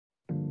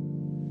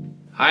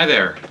Hi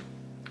there.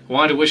 I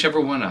wanted to wish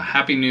everyone a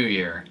happy new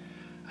year.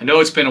 I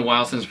know it's been a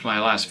while since my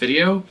last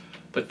video,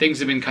 but things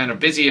have been kind of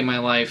busy in my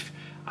life.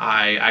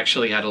 I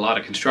actually had a lot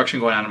of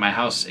construction going on in my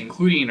house,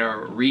 including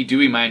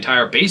redoing my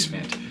entire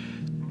basement.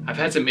 I've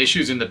had some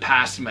issues in the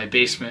past in my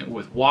basement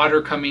with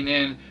water coming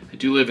in. I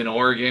do live in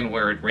Oregon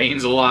where it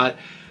rains a lot,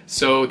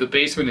 so the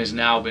basement has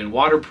now been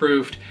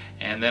waterproofed,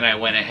 and then I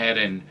went ahead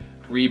and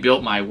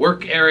rebuilt my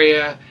work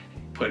area,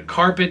 put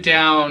carpet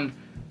down,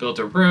 built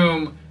a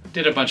room,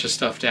 did a bunch of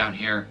stuff down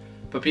here.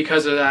 But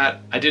because of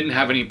that, I didn't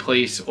have any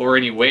place or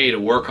any way to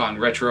work on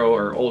retro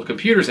or old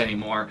computers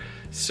anymore,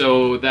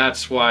 so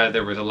that's why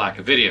there was a lack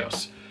of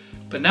videos.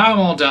 But now I'm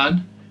all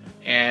done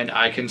and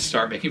I can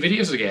start making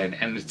videos again,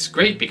 and it's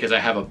great because I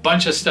have a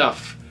bunch of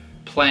stuff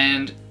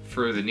planned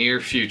for the near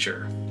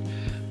future.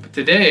 But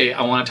today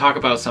I want to talk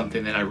about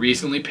something that I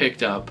recently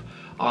picked up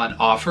on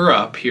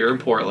OfferUp here in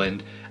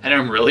Portland and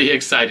I'm really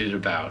excited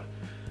about.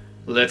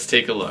 Let's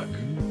take a look.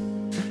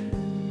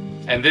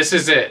 And this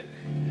is it.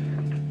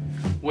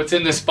 What's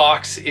in this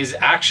box is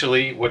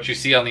actually what you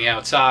see on the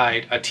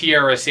outside, a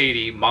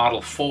TRS-80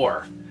 Model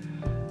 4.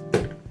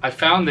 I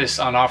found this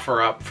on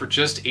OfferUp for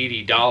just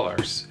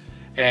 $80,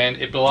 and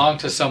it belonged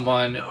to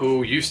someone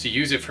who used to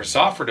use it for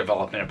software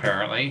development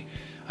apparently.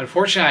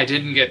 Unfortunately, I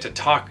didn't get to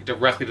talk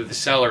directly to the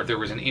seller. There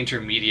was an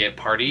intermediate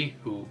party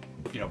who,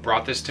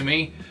 brought this to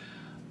me.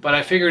 But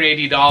I figured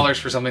 $80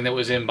 for something that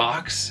was in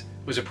box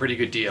was a pretty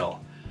good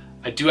deal.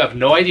 I do have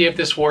no idea if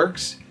this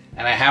works,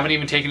 and I haven't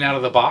even taken it out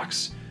of the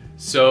box.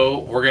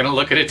 So we're gonna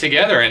look at it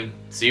together and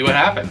see what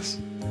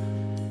happens.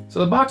 So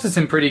the box is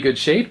in pretty good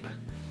shape.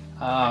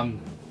 If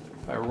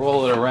I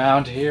roll it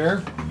around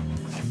here,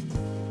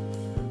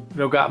 we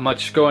don't got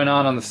much going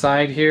on the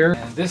side here.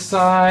 And this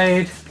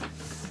side,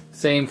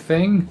 same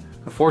thing.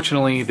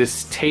 Unfortunately,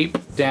 this tape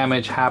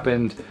damage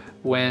happened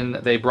when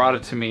they brought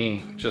it to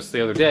me just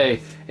the other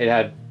day. It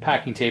had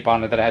packing tape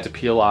on it that I had to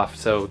peel off,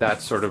 so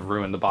that sort of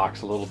ruined the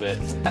box a little bit.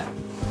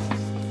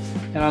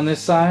 And on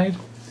this side,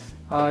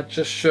 it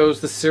just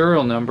shows the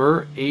serial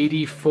number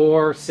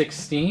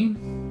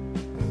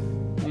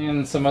 8416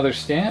 and some other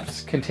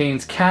stamps.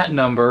 Contains cat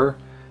number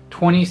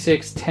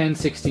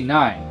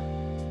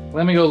 261069.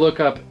 Let me go look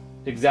up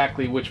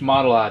exactly which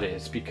model that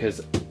is,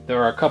 because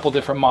there are a couple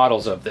different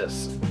models of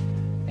this.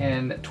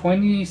 And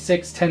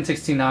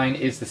 261069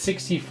 is the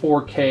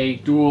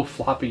 64K dual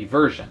floppy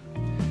version.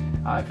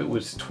 If it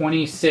was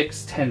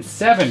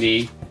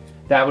 261070,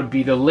 that would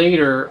be the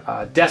later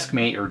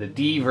DeskMate, or the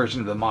D version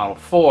of the Model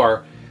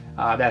 4,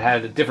 that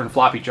had different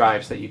floppy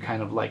drives that you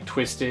kind of like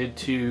twisted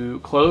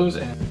to close,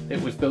 and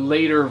it was the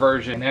later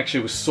version and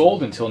actually was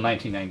sold until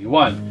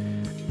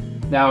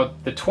 1991. Now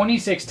the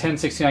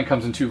 261069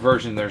 comes in two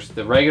versions. There's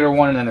the regular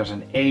one and then there's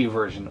an A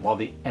version.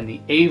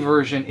 The A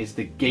version is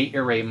the gate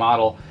array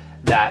model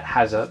that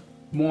has a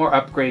more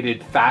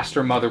upgraded,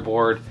 faster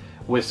motherboard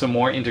with some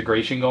more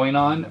integration going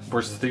on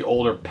versus the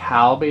older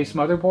PAL based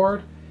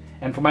motherboard.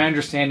 And from my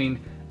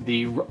understanding,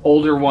 the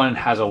older one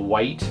has a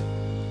white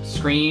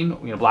screen,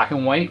 black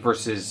and white,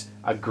 versus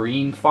a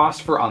green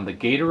phosphor on the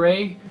gate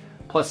array,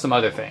 plus some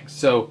other things.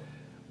 So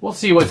we'll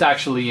see what's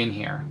actually in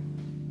here.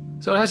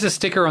 So it has a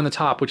sticker on the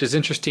top, which is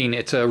interesting.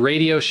 It's a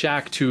Radio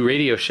Shack to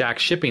Radio Shack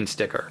shipping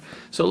sticker.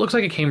 So it looks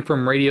like it came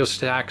from Radio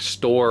Shack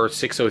Store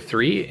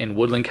 603 in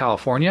Woodland,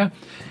 California.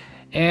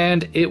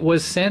 And it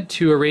was sent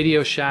to a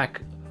Radio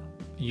Shack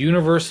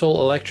Universal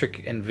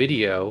Electric and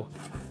Video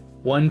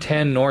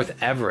 110 North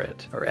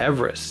Everett, or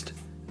Everest.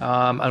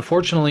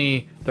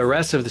 Unfortunately, the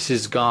rest of this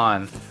is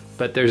gone,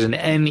 but there's an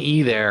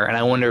NE there, and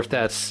I wonder if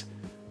that's,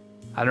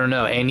 I don't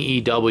know,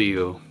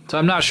 NEW. So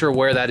I'm not sure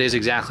where that is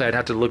exactly. I'd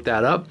have to look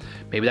that up.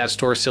 Maybe that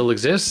store still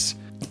exists.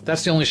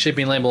 That's the only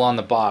shipping label on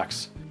the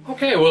box.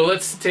 Okay, well,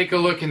 let's take a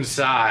look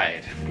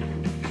inside.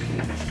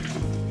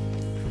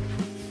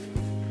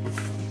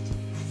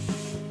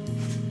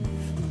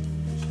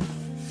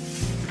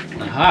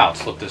 Aha,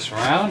 let's flip this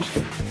around.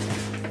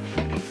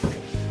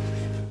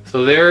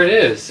 So there it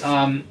is.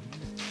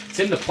 It's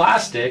in the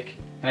plastic,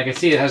 and I can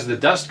see it has the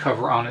dust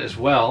cover on it as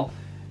well.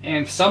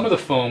 And some of the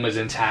foam is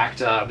intact.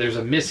 There's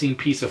a missing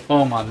piece of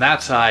foam on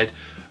that side,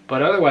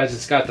 but otherwise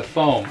it's got the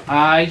foam.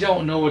 I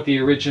don't know what the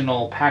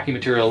original packing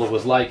material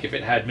was like, if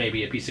it had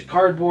maybe a piece of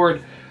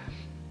cardboard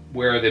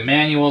where the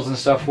manuals and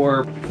stuff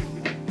were.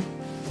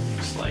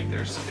 Looks like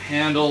there's some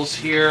handles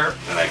here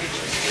that I can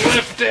just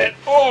lift it.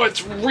 Oh,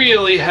 it's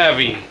really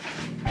heavy.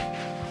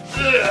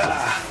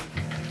 Ugh.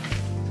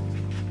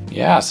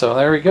 Yeah, so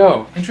there we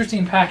go.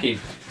 Interesting packing.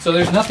 So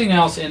there's nothing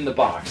else in the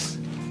box.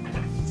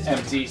 It's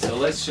empty, so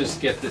let's just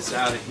get this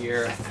out of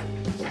here.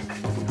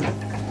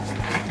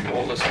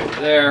 Roll this over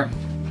there.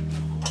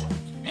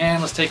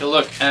 And let's take a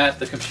look at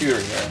the computer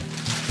here.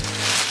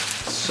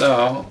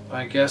 So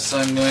I guess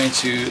I'm going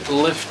to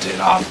lift it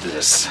off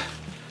this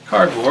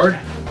cardboard.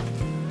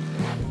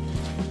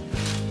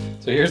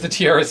 So here's the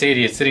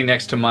TRS-80. It's sitting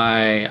next to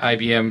my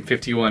IBM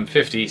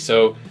 5150.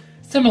 So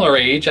similar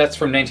age, that's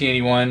from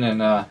 1981,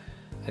 and I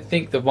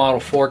think the Model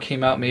 4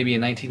 came out maybe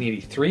in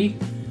 1983.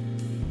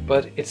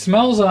 But it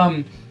smells,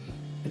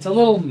 it's a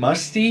little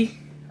musty.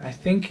 I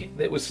think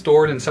it was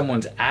stored in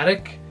someone's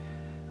attic.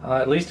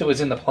 At least it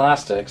was in the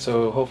plastic,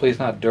 so hopefully it's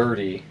not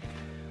dirty.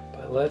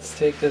 But let's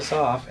take this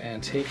off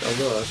and take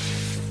a look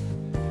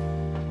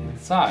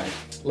inside.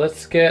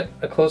 Let's get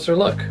a closer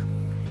look.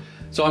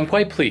 So I'm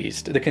quite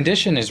pleased. The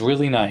condition is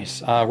really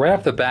nice. Right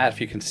off the bat,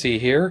 if you can see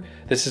here,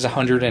 this is a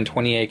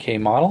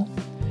 128K model.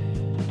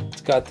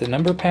 It's got the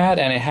number pad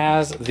and it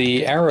has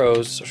the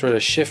arrows sort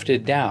of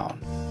shifted down.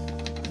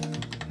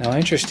 Now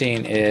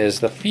interesting is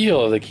the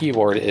feel of the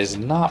keyboard is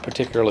not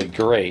particularly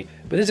great,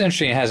 but it's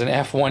interesting. It has an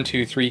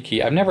F123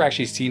 key. I've never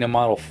actually seen a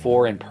Model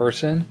 4 in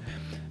person,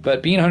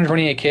 but being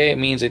 128K, it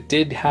means it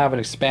did have an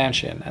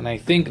expansion, and I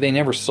think they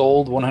never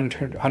sold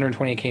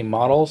 128K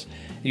models.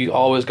 You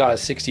always got a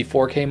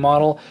 64K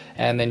model,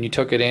 and then you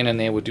took it in and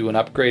they would do an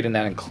upgrade, and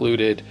that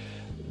included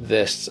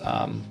this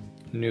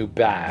new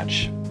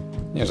badge.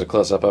 Here's a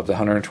close-up of the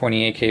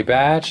 128K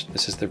badge.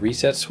 This is the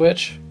reset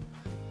switch.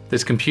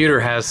 This computer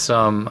has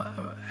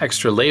some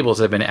extra labels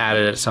that have been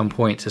added at some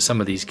point to some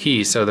of these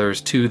keys. So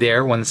there's two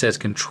there. One says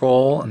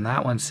control and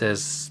that one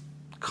says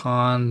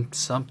con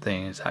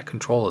something. Is that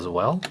control as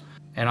well?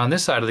 And on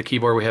this side of the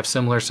keyboard we have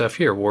similar stuff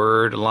here.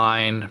 Word,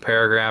 line,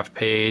 paragraph,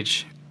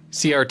 page.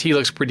 CRT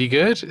looks pretty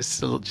good. It's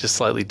still just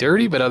slightly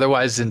dirty, but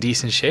otherwise it's in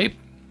decent shape.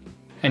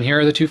 And here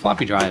are the two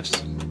floppy drives.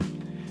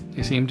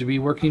 They seem to be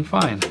working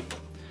fine.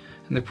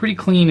 And they're pretty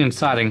clean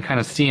inside. I can kind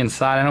of see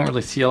inside. I don't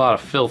really see a lot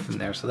of filth in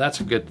there, so that's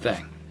a good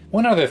thing.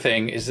 One other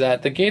thing is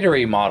that the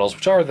Gatorade models,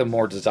 which are the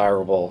more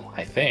desirable,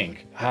 I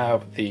think,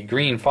 have the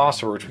green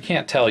phosphor, which we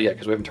can't tell yet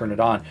because we haven't turned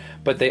it on,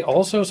 but they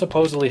also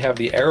supposedly have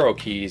the arrow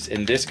keys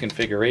in this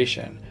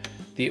configuration.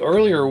 The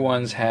earlier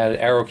ones had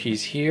arrow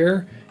keys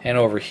here and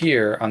over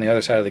here on the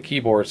other side of the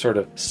keyboard, sort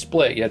of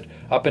split. You had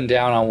up and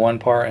down on one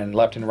part and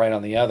left and right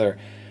on the other.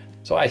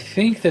 So I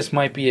think this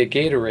might be a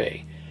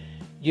Gatorade.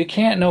 You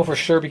can't know for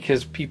sure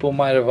because people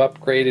might have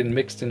upgraded and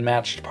mixed and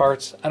matched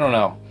parts. I don't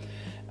know.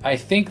 I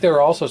think there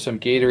are also some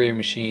Gatorade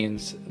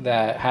machines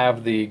that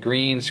have the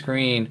green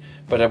screen,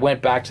 but I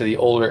went back to the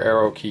older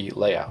arrow key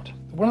layout.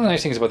 One of the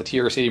nice things about the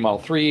TRS-80 Model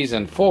 3s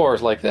and 4s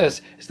like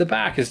this is the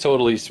back is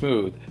totally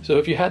smooth. So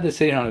if you had this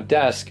sitting on a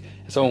desk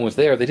and someone was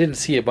there, they didn't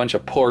see a bunch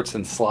of ports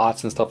and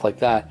slots and stuff like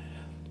that.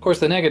 Of course,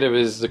 the negative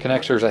is the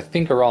connectors I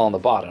think are all on the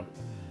bottom.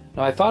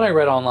 Now I thought I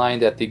read online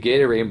that the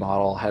Gatorade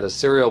model had a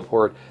serial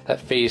port that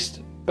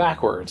faced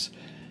backwards.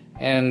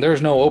 And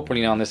there's no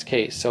opening on this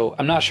case, so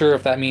I'm not sure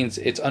if that means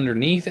it's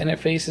underneath and it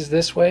faces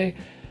this way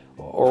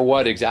or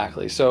what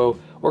exactly. So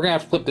we're gonna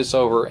have to flip this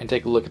over and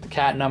take a look at the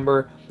cat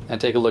number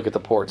and take a look at the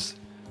ports.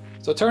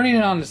 So turning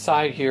it on the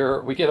side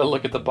here, we get a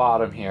look at the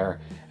bottom here.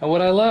 And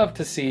what I love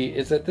to see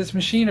is that this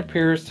machine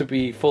appears to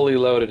be fully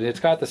loaded. It's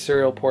got the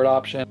serial port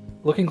option.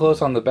 Looking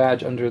close on the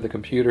badge under the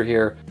computer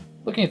here,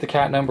 looking at the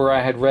cat number,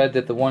 I had read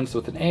that the ones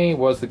with an A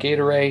was the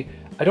Gatorade.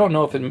 I don't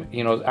know if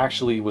it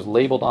actually was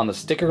labeled on the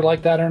sticker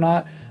like that or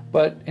not.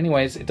 But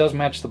anyways, it does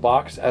match the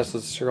box as the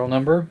serial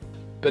number.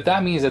 But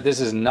that means that this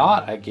is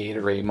not a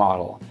Gatorade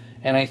model.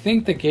 And I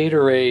think the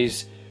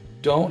Gatorades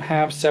don't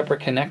have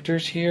separate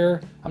connectors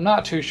here. I'm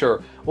not too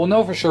sure. We'll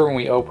know for sure when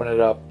we open it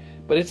up.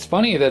 But it's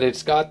funny that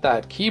it's got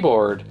that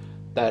keyboard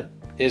that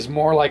is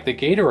more like the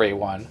Gatorade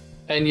one.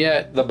 And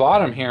yet the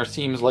bottom here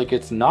seems like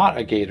it's not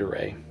a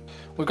Gatorade.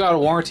 We've got a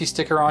warranty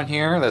sticker on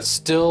here that's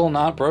still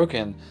not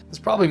broken. This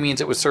probably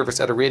means it was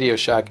serviced at a Radio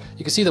Shack.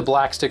 You can see the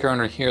black sticker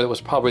under here that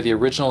was probably the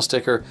original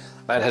sticker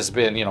that has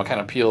been, kind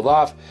of peeled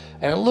off.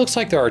 And it looks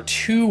like there are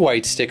two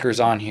white stickers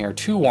on here,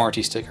 two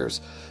warranty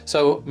stickers.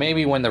 So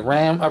maybe when the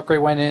RAM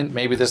upgrade went in,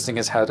 maybe this thing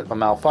has had a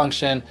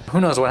malfunction.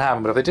 Who knows what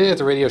happened, but if they did it at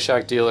the Radio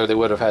Shack dealer, they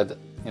would have had,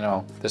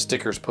 the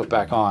stickers put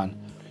back on.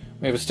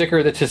 We have a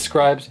sticker that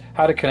describes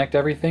how to connect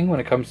everything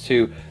when it comes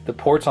to the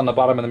ports on the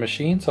bottom of the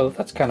machine, so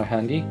that's kind of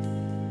handy.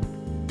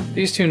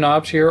 These two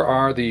knobs here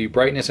are the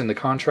brightness and the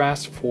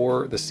contrast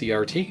for the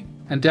CRT.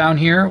 And down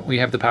here we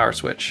have the power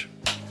switch,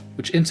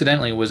 which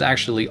incidentally was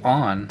actually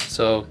on.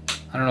 So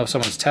I don't know if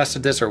someone's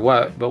tested this or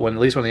what, but at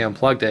least when they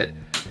unplugged it,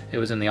 it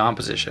was in the on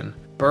position.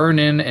 Burn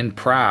in and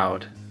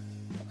proud.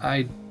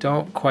 I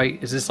don't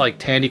quite, is this like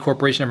Tandy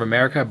Corporation of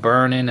America,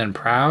 burn in and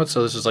proud?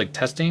 So this is like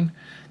testing?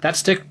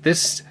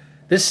 This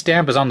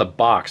stamp is on the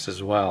box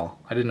as well.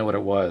 I didn't know what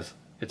it was.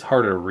 It's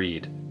harder to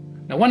read.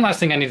 Now one last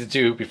thing I need to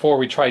do before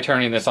we try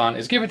turning this on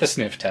is give it the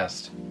sniff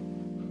test.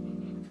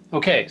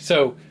 Okay,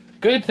 so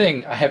good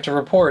thing I have to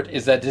report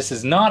is that this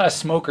is not a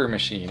smoker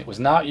machine. It was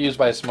not used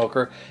by a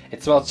smoker.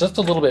 It smells just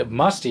a little bit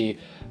musty,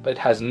 but it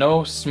has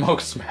no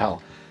smoke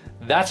smell.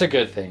 That's a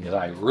good thing, because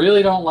I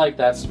really don't like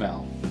that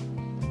smell.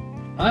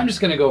 I'm just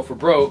gonna go for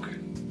broke,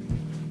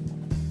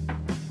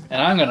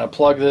 and I'm gonna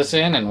plug this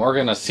in and we're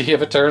gonna see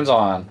if it turns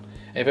on.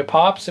 If it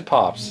pops, it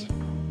pops.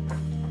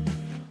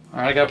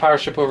 Alright, I got a power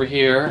strip over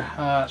here.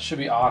 It should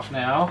be off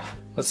now.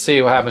 Let's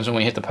see what happens when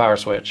we hit the power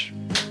switch.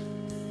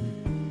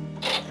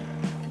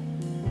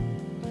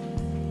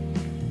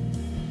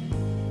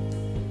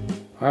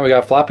 Alright, we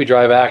got floppy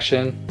drive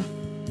action.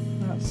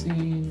 Not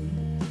seeing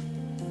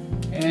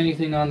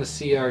anything on the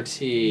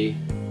CRT.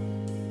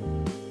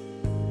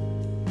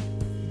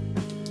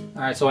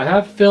 Alright, so I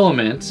have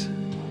filament.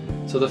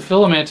 So the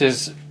filament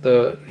is,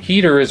 the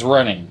heater is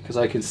running because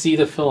I can see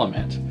the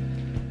filament.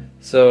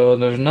 So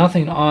there's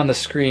nothing on the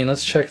screen.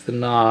 Let's check the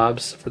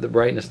knobs for the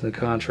brightness and the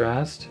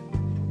contrast.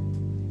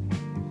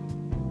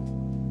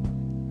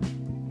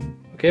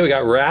 Okay, we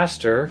got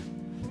raster.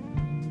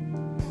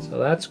 So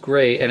that's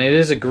great. And it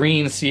is a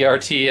green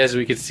CRT, as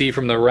we can see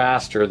from the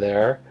raster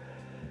there.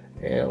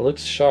 And it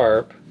looks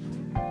sharp.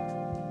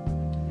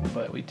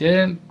 But we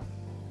didn't,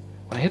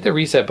 when I hit the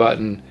reset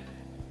button,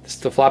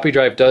 the floppy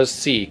drive does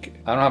seek.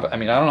 I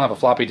don't have a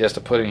floppy disk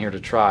to put in here to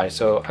try,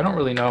 so I don't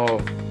really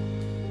know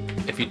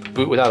if you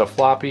boot without a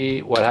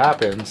floppy, what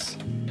happens.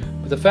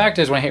 But the fact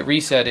is, when I hit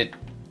reset, it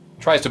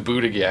tries to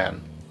boot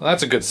again. Well,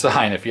 that's a good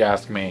sign if you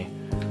ask me.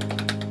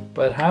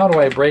 But how do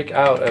I break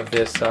out of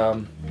this?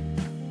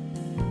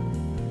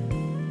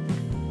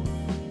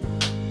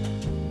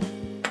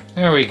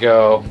 There we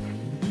go.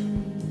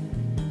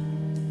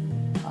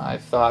 I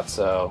thought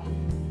so.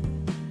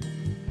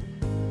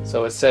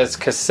 So it says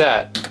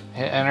cassette.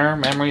 Hit enter,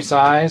 memory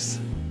size.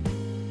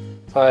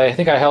 So I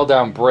think I held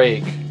down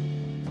break.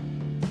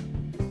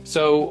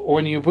 So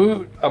when you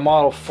boot a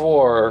Model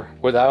 4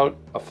 without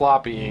a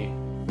floppy,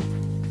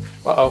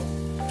 uh-oh,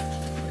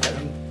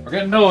 we're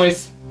getting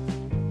noise.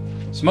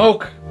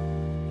 Smoke.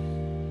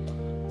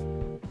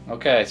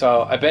 Okay,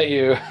 so I bet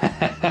you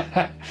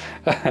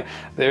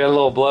they got a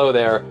little blow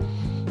there.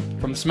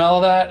 From the smell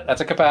of that,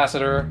 that's a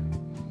capacitor,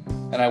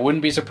 and I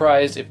wouldn't be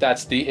surprised if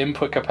that's the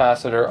input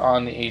capacitor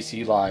on the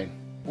AC line.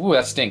 Ooh,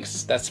 that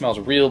stinks. That smells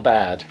real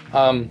bad.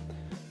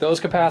 Those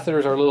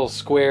capacitors are little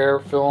square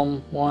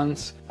film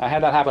ones. I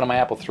had that happen on my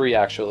Apple III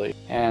actually,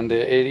 and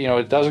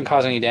it doesn't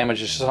cause any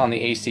damage. It's just on the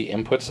AC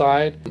input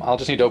side. I'll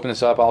just need to open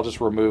this up. I'll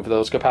just remove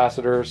those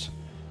capacitors.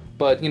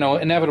 But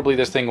inevitably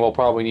this thing will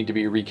probably need to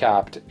be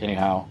recapped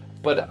anyhow.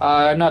 But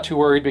I'm not too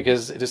worried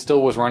because it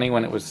still was running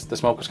when the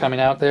smoke was coming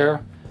out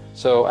there.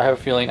 So I have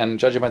a feeling, and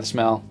judging by the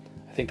smell,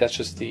 I think that's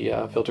just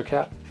the filter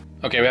cap.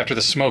 Okay, after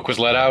the smoke was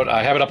let out,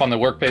 I have it up on the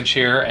workbench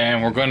here,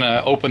 and we're going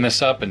to open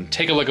this up and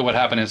take a look at what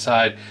happened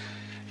inside.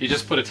 You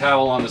just put a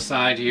towel on the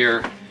side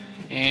here,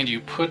 and you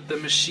put the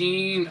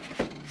machine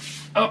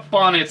up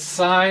on its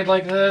side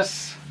like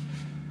this,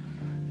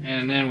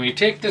 and then we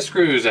take the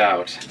screws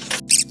out.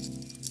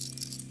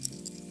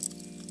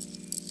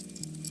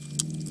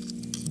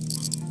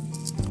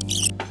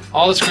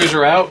 All the screws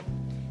are out.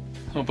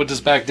 We'll put this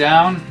back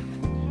down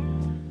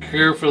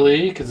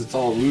carefully because it's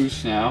all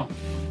loose now.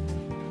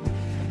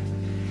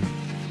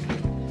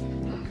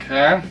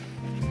 Okay.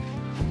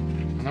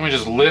 And then we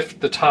just lift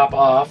the top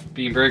off,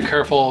 being very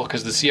careful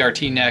because the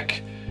CRT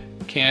neck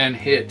can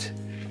hit,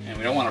 and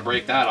we don't want to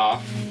break that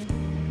off.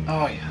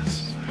 Oh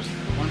yes, there's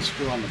one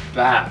screw on the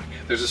back.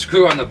 There's a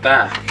screw on the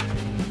back.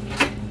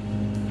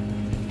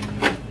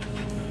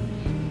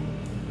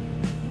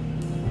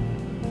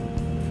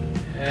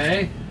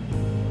 Okay.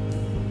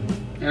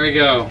 There we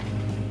go.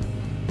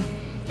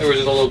 There was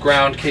just a little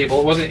ground cable.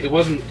 It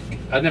wasn't,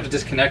 I didn't have to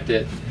disconnect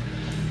it.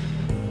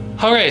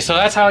 Okay, so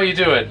that's how you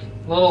do it.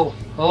 A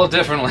little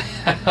differently.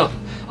 A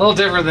little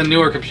different than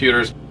newer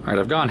computers. Alright,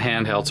 I've gone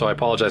handheld, so I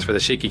apologize for the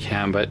shaky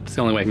cam, but it's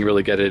the only way I can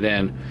really get it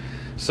in.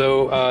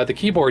 So the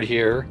keyboard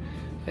here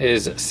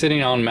is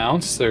sitting on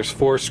mounts. There's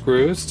 4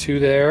 screws, 2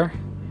 there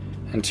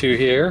and 2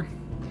 here.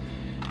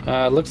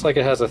 It looks like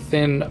it has a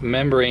thin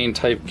membrane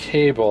type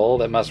cable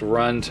that must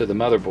run to the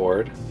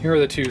motherboard. Here are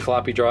the 2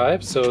 floppy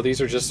drives. So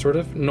these are just sort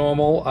of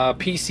normal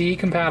PC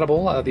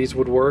compatible. These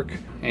would work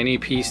any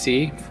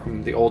PC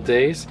from the old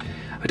days.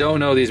 I don't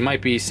know, these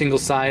might be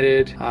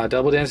single-sided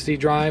double density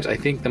drives. I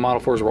think the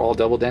Model 4s were all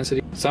double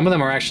density. Some of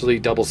them are actually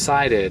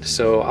double-sided,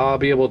 so I'll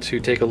be able to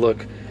take a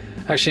look.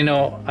 Actually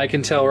no, I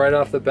can tell right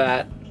off the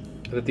bat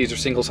that these are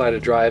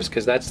single-sided drives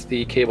because that's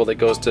the cable that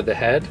goes to the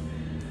head.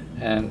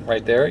 And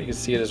right there, you can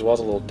see it as well.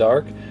 It's a little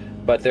dark,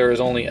 but there is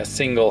only a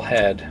single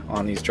head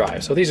on these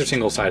drives. So these are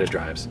single-sided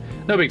drives.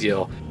 No big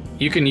deal.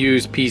 You can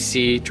use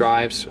PC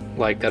drives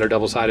like that are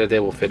double-sided. They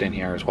will fit in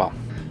here as well.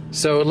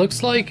 So it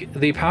looks like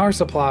the power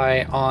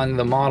supply on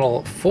the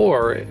Model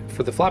 4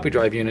 for the floppy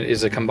drive unit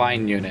is a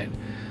combined unit.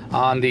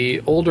 On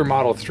the older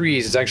Model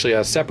 3s, it's actually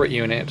a separate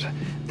unit.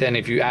 Then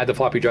if you add the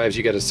floppy drives,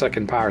 you get a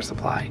second power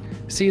supply.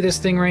 See this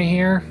thing right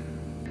here?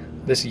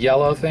 This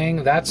yellow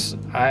thing, that's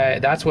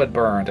what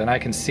burned, and I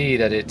can see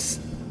that it's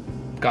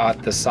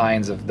got the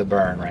signs of the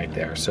burn right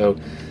there. So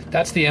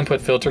that's the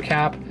input filter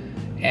cap,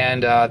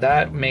 and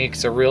that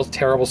makes a real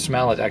terrible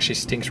smell. It actually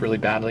stinks really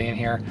badly in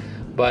here.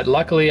 But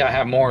luckily I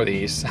have more of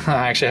these.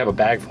 I actually have a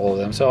bag full of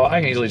them, so I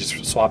can easily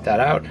just swap that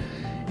out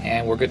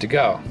and we're good to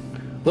go.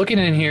 Looking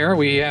in here,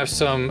 we have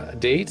some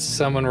dates.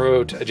 Someone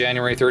wrote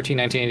January 13,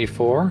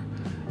 1984,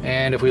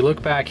 and if we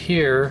look back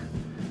here,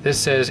 this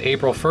says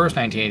April 1st,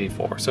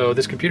 1984. So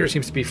this computer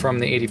seems to be from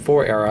the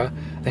 84 era.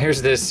 And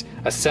here's this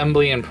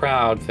assembly and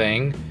proud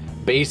thing,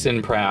 base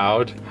and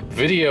proud,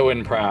 video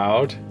and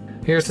proud.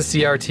 Here's the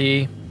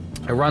CRT.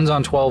 It runs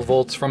on 12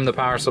 volts from the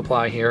power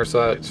supply here,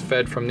 so it's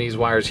fed from these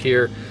wires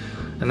here.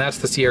 And that's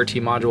the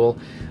CRT module.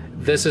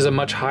 This is a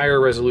much higher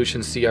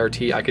resolution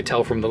CRT. I could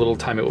tell from the little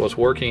time it was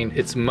working.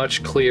 It's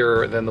much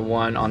clearer than the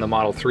one on the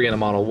Model 3 and the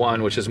Model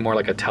 1, which is more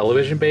like a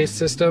television-based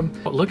system.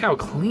 But look how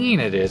clean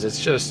it is.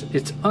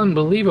 It's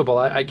unbelievable.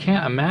 I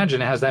can't imagine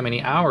it has that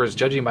many hours,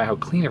 judging by how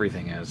clean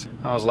everything is.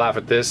 I always laugh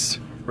at this.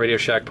 Radio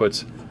Shack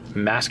puts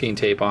masking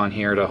tape on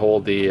here to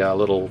hold the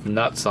little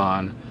nuts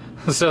on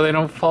so they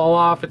don't fall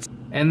off.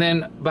 And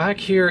then back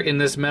here in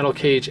this metal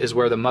cage is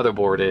where the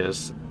motherboard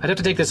is. I'd have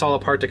to take this all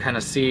apart to kind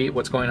of see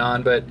what's going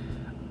on, but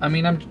I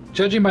mean, I'm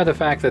judging by the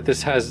fact that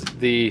this has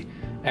the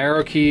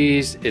arrow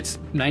keys, it's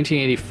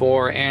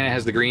 1984, and it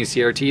has the green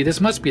CRT.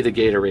 This must be the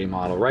gate array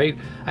model, right?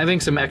 I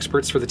think some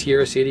experts for the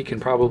TRS-80 can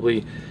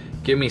probably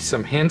give me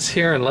some hints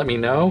here and let me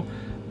know.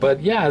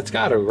 But yeah, it's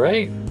got to,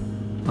 right?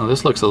 Oh,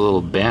 this looks a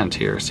little bent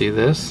here. See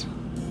this?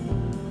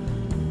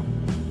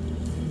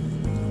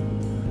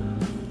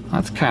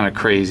 That's kind of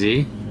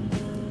crazy.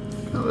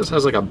 Oh, this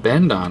has like a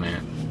bend on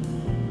it.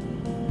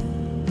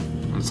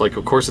 It's like,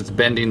 of course, it's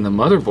bending the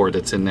motherboard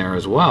that's in there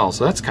as well,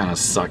 so that's kind of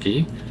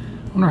sucky.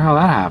 I wonder how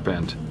that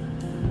happened.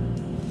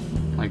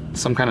 Like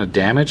some kind of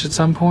damage at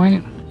some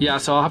point? Yeah,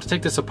 so I'll have to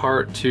take this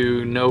apart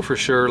to know for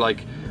sure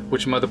like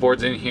which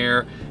motherboard's in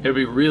here. It would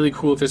be really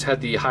cool if this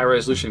had the high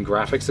resolution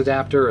graphics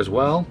adapter as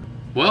well.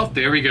 Well,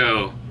 there we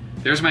go.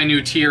 There's my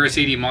new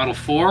TRS-80 Model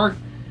 4.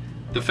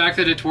 The fact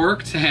that it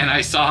worked and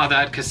I saw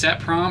that cassette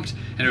prompt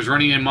and it was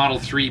running in Model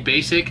 3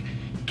 Basic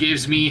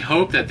gives me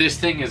hope that this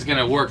thing is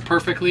gonna work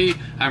perfectly.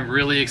 I'm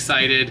really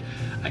excited.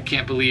 I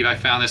can't believe I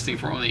found this thing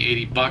for only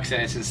 80 bucks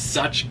and it's in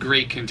such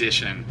great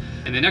condition.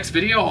 In the next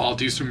video, I'll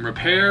do some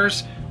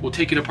repairs. We'll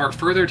take it apart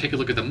further, take a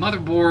look at the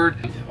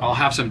motherboard. I'll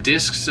have some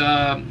discs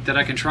that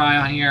I can try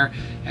on here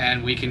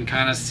and we can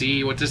kind of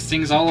see what this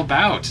thing's all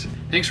about.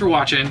 Thanks for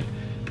watching.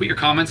 Put your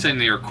comments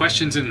and your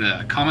questions in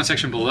the comment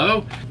section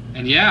below.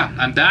 And yeah,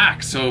 I'm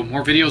back, so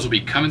more videos will be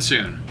coming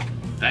soon.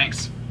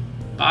 Thanks.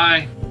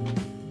 Bye.